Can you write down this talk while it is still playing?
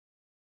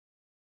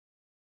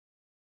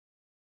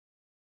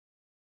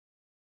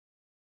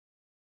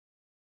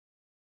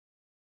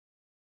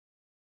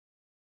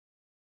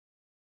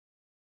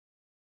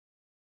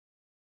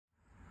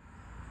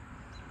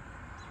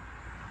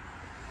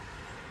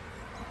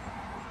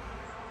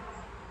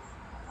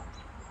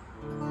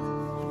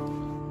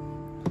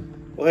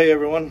Well, hey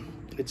everyone,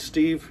 it's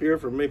Steve here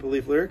from Maple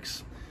Leaf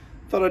Lyrics.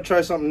 Thought I'd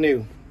try something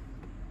new.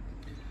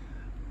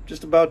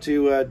 Just about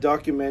to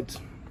document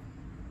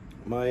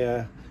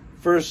my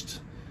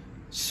first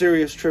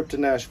serious trip to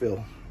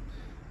Nashville.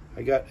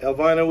 I got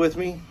Elvina with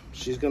me.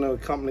 She's going to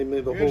accompany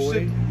me the whole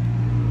way.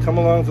 Come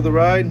along for the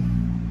ride.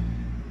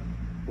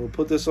 We'll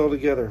put this all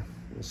together.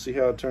 We'll see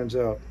how it turns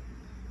out.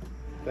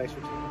 Thanks for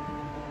tuning in.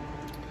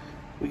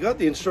 We got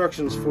the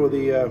instructions for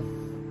the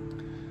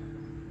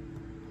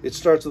It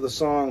Starts With a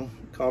Song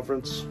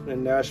conference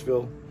in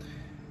Nashville,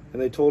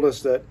 and they told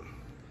us that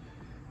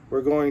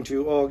we're going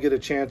to all get a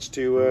chance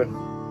to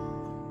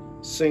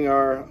sing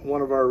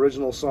one of our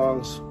original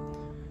songs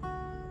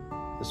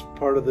as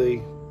part of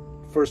the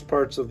first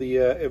parts of the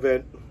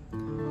event.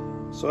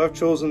 So I've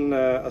chosen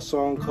a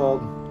song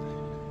called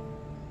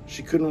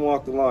She Couldn't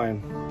Walk the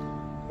Line.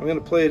 I'm going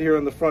to play it here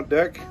on the front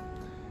deck,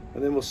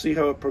 and then we'll see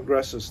how it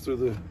progresses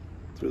through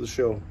the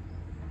show,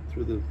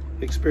 through the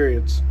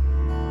experience.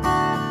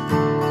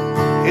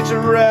 It's a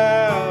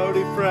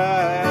rowdy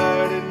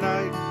Friday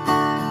night,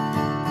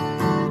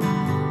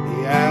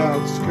 the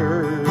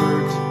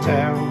outskirts of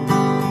town.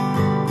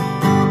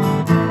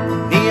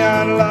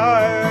 Neon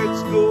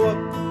lights go up,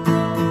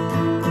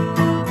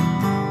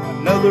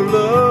 another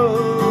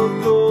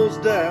love goes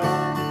down.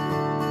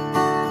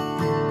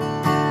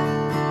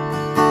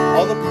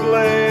 All the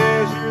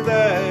pleasure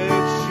that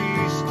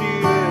she's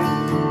stealing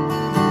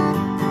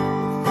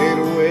fade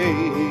away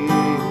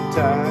in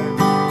time.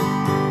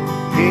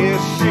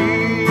 Yes, she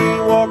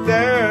walked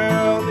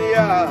down the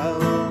aisle,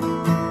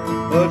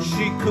 but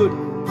she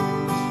couldn't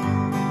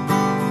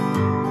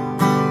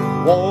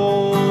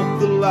walk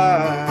the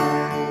line.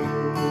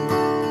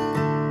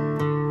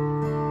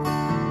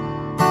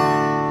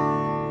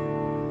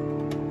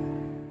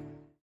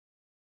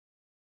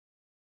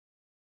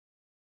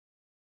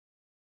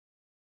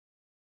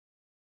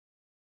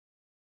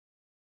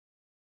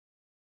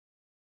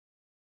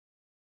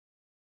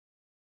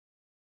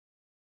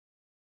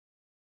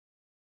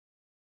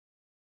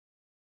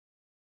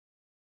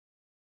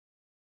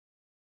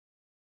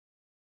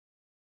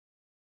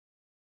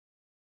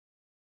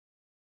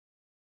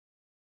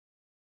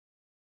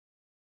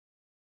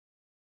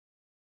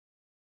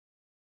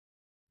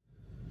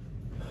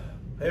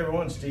 Hey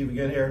everyone, Steve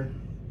again here.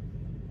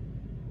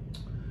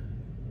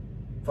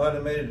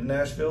 Finally made it to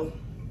Nashville.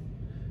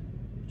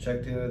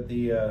 Checked in at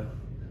the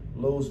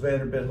Lowe's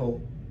Vanderbilt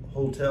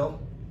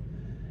Hotel.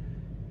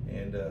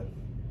 And the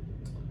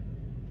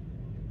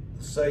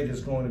site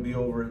is going to be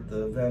over at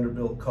the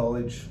Vanderbilt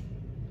College.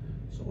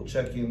 So we'll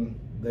check in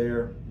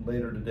there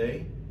later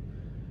today.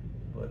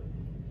 But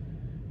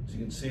as you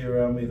can see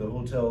around me, the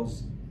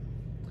hotel's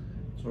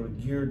sort of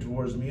geared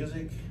towards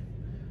music.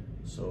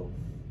 So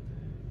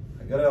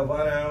I got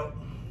Elvina out,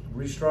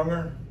 restrung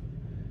her,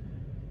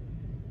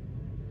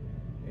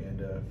 and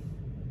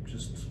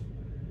just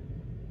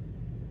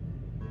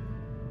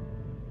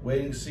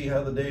waiting to see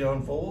how the day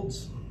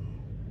unfolds.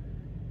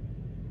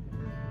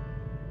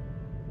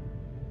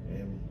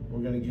 And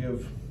we're gonna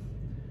give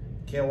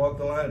Can't Walk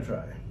the Line a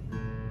try.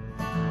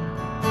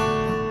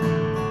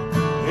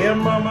 Yeah,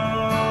 Mama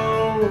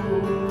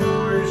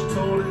always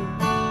told it,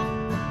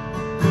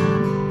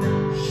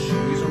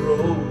 she's a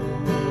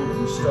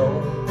rolling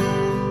stone.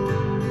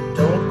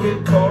 Don't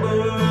get caught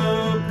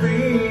up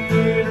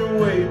in her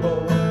way,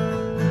 boy,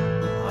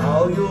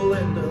 or you'll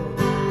end up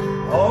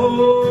all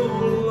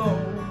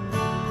alone.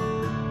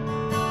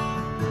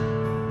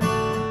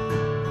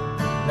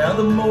 Now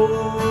the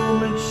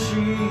moment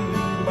she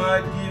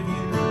might give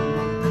you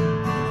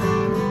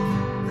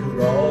could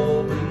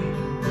all be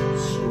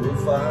so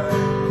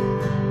fine.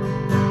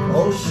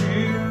 Oh,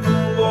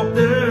 she'll walk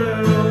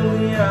down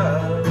the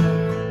aisle,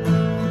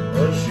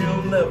 but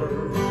she'll never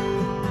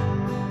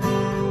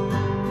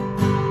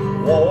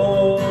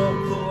walk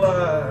the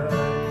line.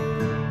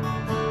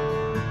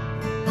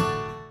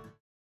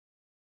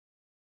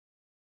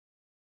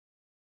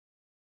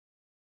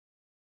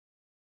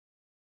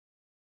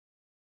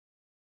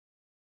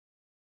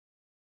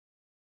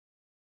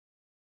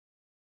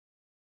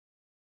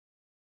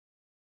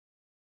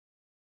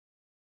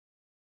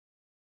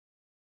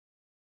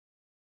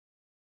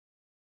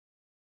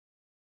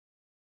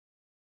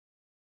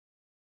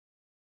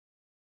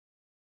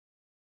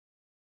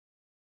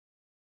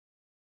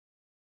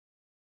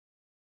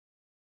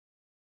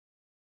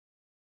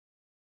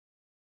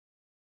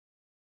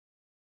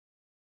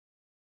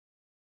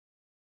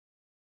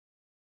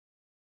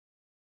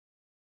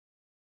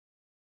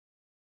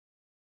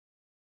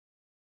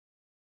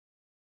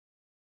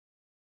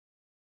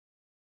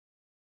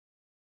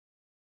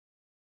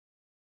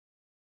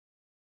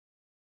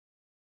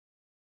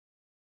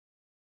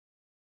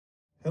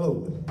 Hello.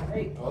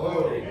 Hey.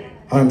 Hello.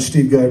 I'm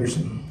Steve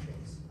Giverson.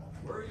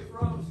 Where are you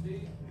from,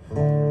 Steve?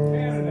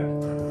 Canada.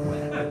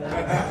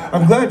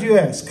 I'm glad you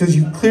asked, because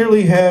you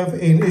clearly have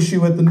an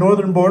issue at the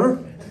northern border.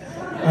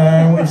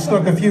 We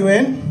snuck a few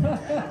in.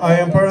 I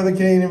am part of the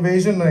Canadian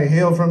invasion. I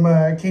hail from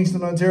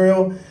Kingston,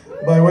 Ontario,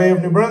 by way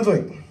of New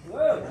Brunswick.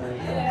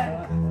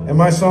 And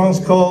my song's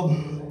called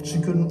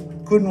She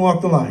Couldn't Walk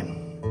the Line.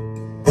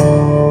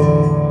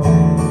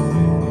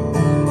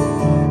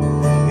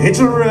 It's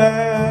a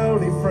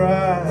rowdy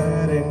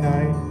Friday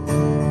night,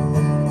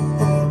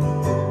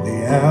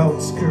 the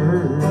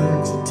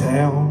outskirts of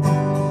town.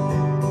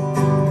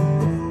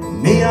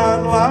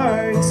 Neon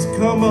lights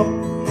come up,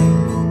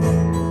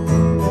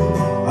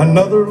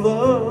 another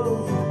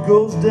love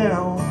goes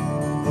down.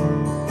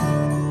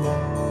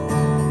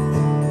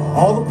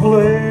 All the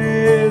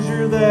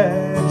pleasure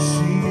that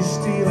she's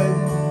stealing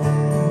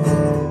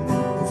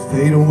will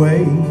fade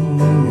away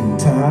in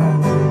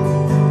time.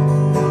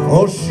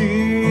 Oh,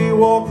 she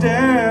walked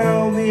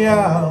down the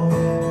aisle,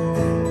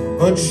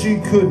 but she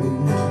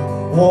couldn't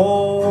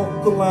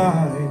walk the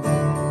line.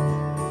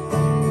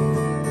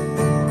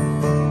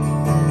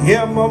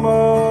 Yeah, Mama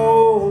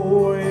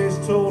always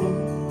told him,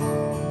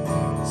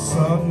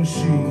 son,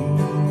 she's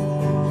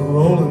a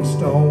rolling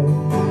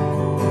stone.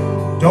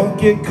 Don't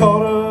get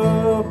caught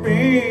up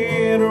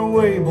in her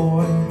way,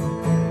 boy,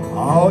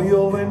 or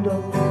you'll end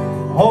up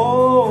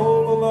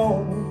all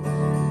alone.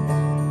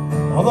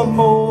 Or the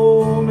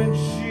moment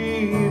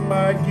she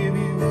might give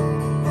you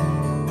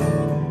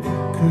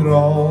could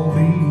all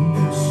be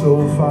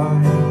so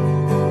fine.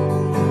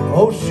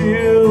 Oh,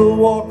 she'll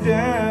walk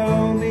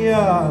down the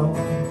aisle,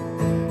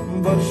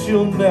 but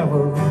she'll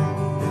never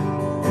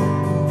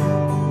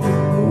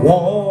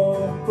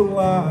walk the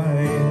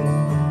line.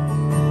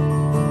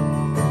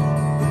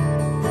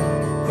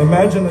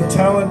 Imagine a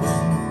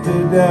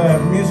talented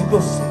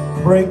musical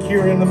break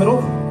here in the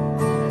middle,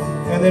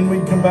 and then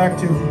we'd come back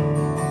to,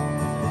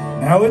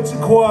 now it's a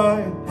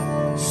quiet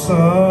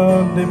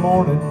Sunday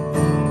morning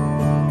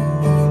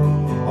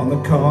on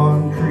the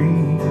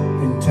concrete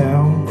in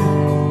town.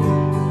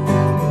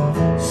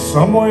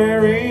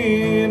 Somewhere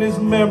in his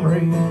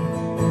memory,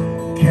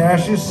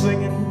 Cash is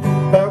singing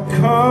about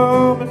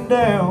coming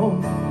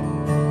down,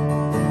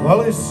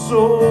 while his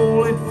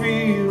soul, it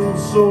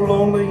feels so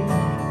lonely,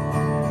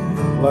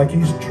 like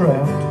he's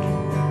trapped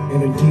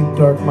in a deep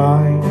dark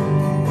mine.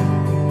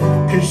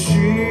 'Cause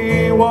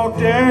she walked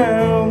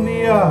down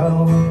the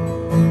aisle,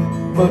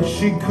 but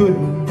she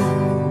couldn't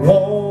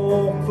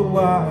walk the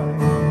line.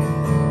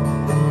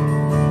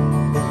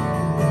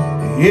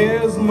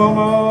 Yes,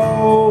 Mama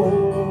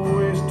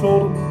always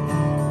told him,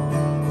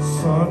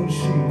 son,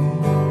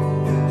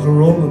 she's a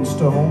rolling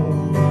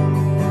stone.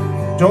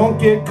 Don't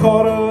get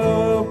caught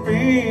up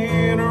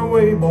in her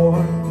way,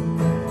 boy,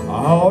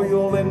 or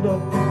you'll end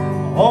up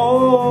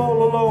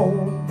all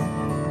alone.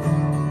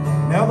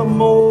 Now the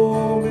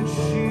moment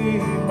she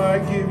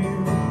might give you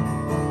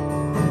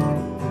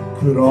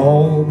could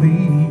all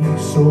be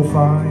so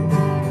fine.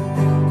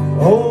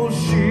 Oh,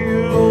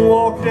 she'll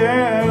walk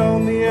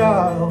down the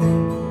aisle,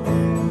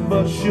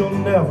 but she'll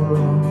never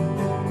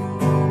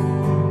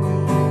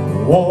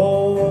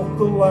walk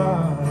the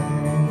line.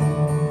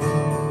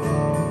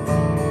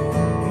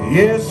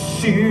 Yes,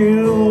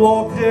 she'll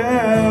walk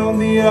down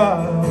the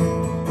aisle,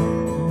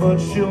 but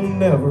she'll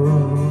never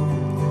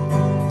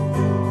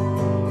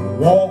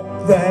walk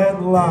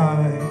that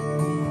line.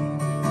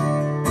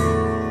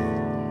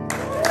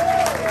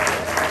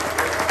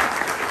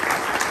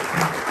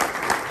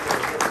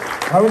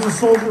 I was a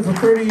soldier for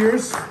 30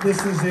 years.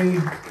 This is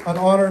an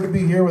honor to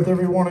be here with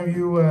every one of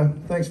you.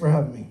 Thanks for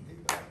having me.